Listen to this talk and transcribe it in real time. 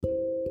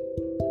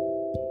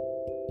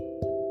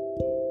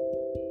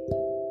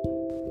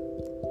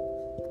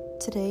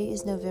Today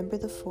is November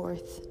the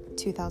 4th,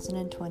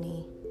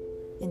 2020,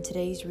 and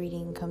today's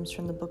reading comes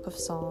from the book of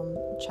Psalm,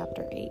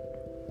 chapter 8.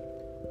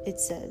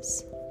 It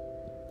says,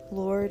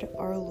 Lord,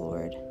 our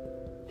Lord,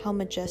 how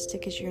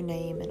majestic is your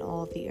name in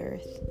all the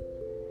earth.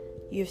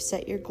 You have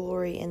set your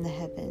glory in the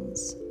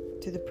heavens,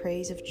 through the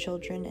praise of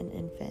children and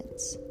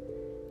infants.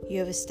 You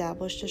have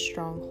established a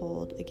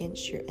stronghold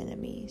against your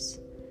enemies,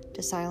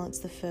 to silence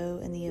the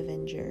foe and the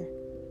avenger.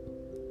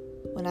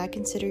 When I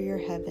consider your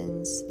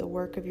heavens, the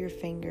work of your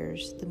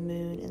fingers, the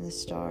moon and the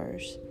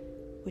stars,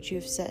 which you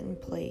have set in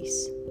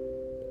place,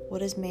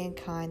 what is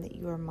mankind that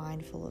you are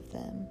mindful of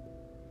them?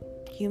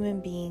 Human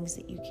beings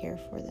that you care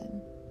for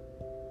them.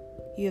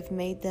 You have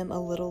made them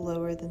a little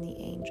lower than the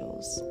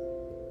angels,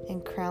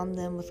 and crowned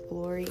them with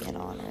glory and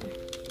honor.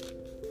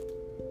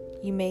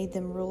 You made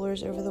them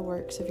rulers over the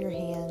works of your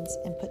hands,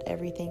 and put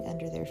everything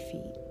under their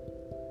feet,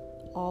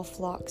 all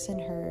flocks and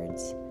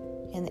herds,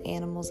 and the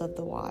animals of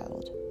the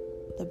wild,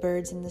 the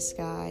birds in the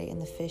sky and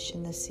the fish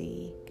in the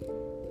sea,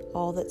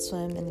 all that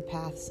swim in the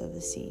paths of the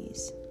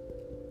seas.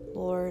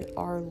 Lord,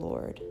 our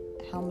Lord,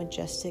 how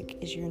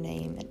majestic is your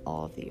name in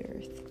all of the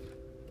earth.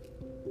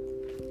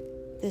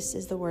 This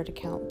is the word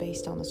account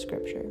based on the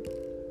scripture.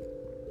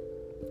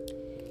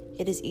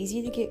 It is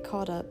easy to get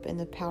caught up in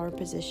the power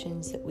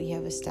positions that we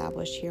have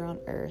established here on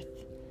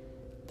earth,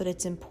 but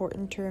it's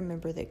important to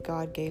remember that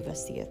God gave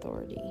us the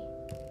authority.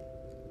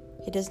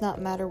 It does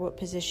not matter what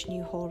position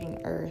you hold on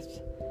earth,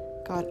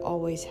 God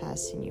always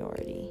has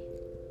seniority.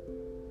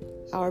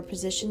 Our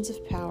positions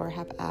of power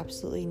have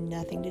absolutely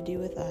nothing to do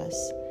with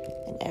us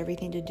and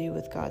everything to do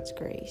with God's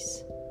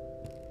grace.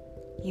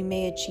 You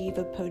may achieve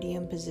a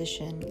podium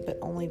position, but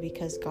only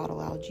because God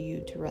allowed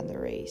you to run the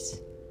race.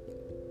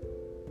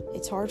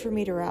 It's hard for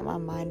me to wrap my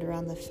mind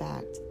around the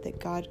fact that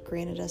God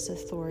granted us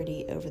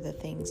authority over the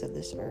things of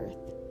this earth,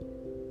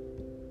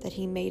 that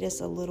He made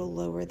us a little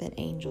lower than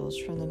angels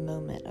from the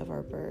moment of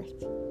our birth.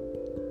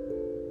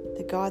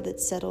 The God that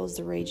settles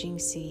the raging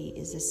sea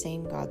is the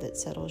same God that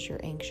settles your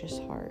anxious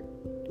heart.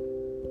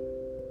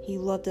 He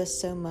loved us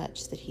so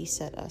much that He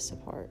set us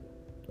apart.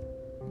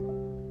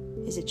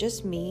 Is it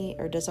just me,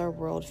 or does our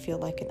world feel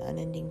like an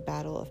unending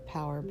battle of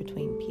power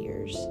between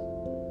peers,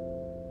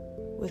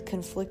 with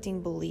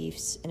conflicting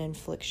beliefs and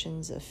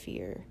inflictions of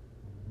fear?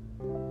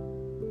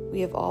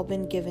 We have all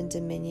been given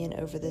dominion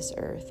over this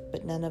earth,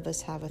 but none of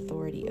us have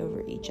authority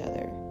over each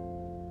other.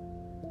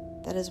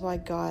 That is why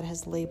God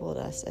has labeled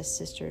us as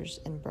sisters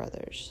and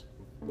brothers.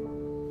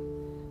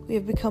 We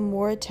have become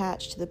more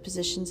attached to the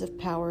positions of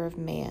power of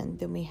man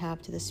than we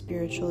have to the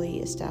spiritually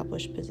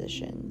established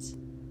positions.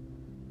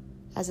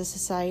 As a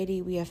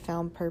society, we have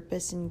found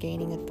purpose in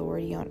gaining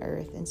authority on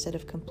earth instead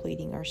of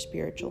completing our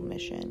spiritual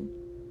mission.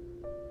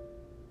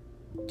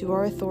 Do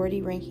our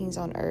authority rankings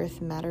on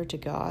earth matter to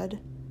God?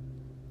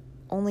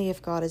 Only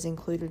if God is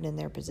included in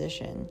their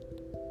position.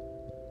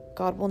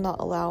 God will not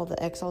allow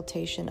the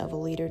exaltation of a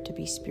leader to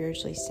be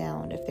spiritually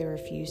sound if they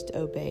refuse to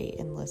obey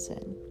and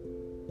listen.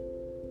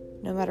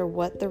 No matter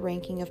what the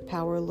ranking of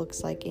power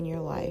looks like in your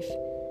life,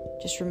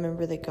 just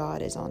remember that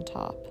God is on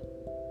top.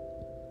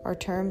 Our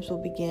terms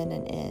will begin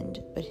and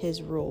end, but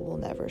His rule will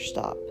never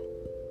stop.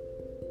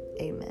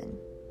 Amen.